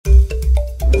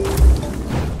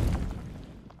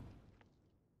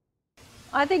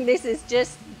I think this is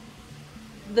just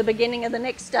the beginning of the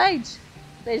next stage.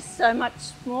 There's so much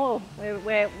more.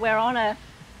 We're on a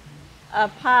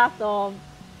path of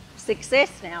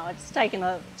success now. It's taken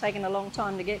a long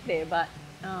time to get there, but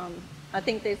I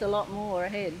think there's a lot more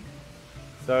ahead.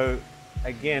 So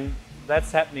again,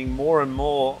 that's happening more and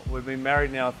more. We've been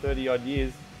married now 30 odd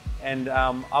years, and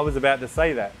I was about to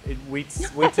say that. We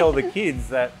tell the kids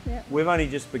that Yeah. we've only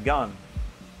just begun.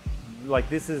 Like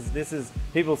this is,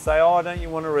 people say, oh, don't you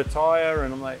want to retire?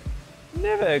 And I'm like,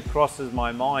 never crosses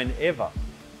my mind ever.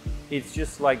 It's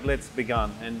just like, let's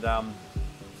begun. And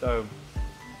so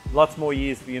lots more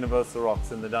years for Universal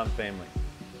Rocks and the Dunne family.